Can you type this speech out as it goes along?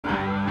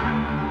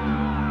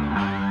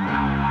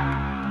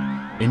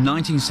In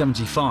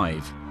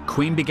 1975,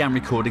 Queen began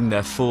recording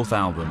their fourth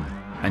album,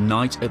 A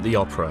Night at the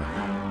Opera.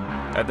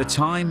 At the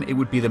time, it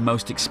would be the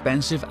most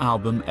expensive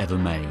album ever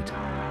made.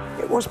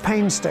 It was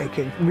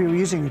painstaking. We were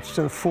using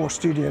sort of 4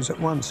 studios at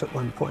once at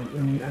one point,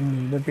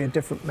 and there'd be a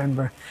different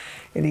member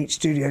in each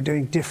studio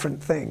doing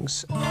different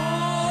things.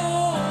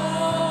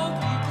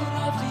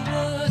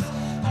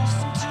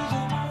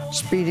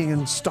 Speeding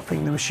and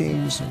stopping the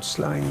machines and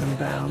slowing them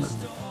down and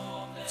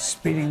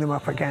speeding them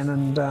up again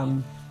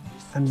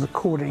and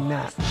recording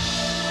that.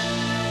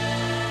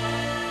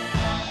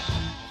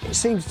 It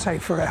seemed to take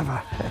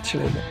forever,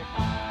 actually.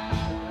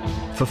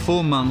 For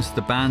 4 months,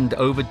 the band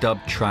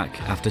overdubbed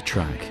track after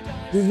track.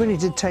 We really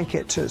did take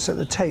it to, so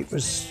the tape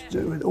was,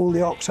 all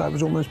the oxide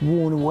was almost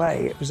worn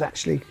away. It was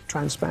actually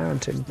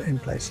transparent in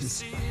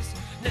places.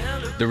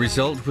 The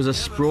result was a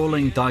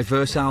sprawling,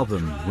 diverse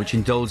album which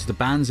indulged the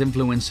band's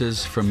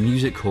influences from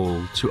music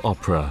hall to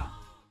opera.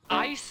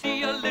 I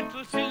see a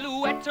little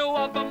silhouette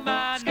of a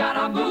man.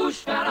 Scaramouche,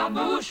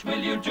 Scaramouche, will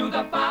you do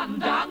the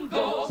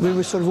fandango? We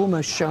were sort of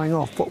almost showing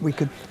off what we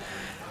could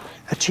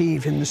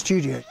achieve in the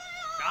studio.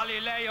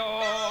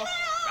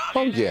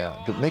 Oh yeah,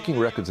 making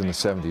records in the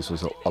 70s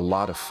was a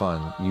lot of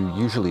fun. You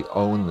usually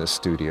own the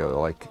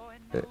studio, like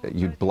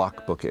you'd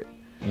block book it.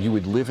 You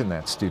would live in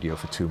that studio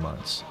for 2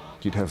 months.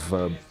 You'd have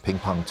ping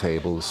pong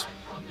tables,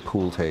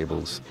 pool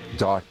tables,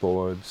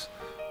 dartboards.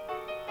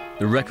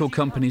 The record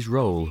company's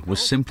role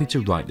was simply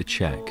to write the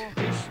check.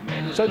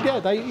 So yeah,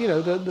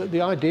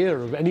 the idea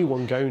of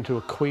anyone going to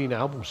a Queen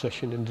album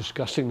session and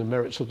discussing the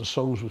merits of the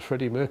songs with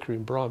Freddie Mercury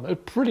and Brian,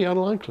 pretty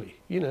unlikely.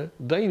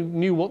 They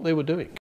knew what they were doing.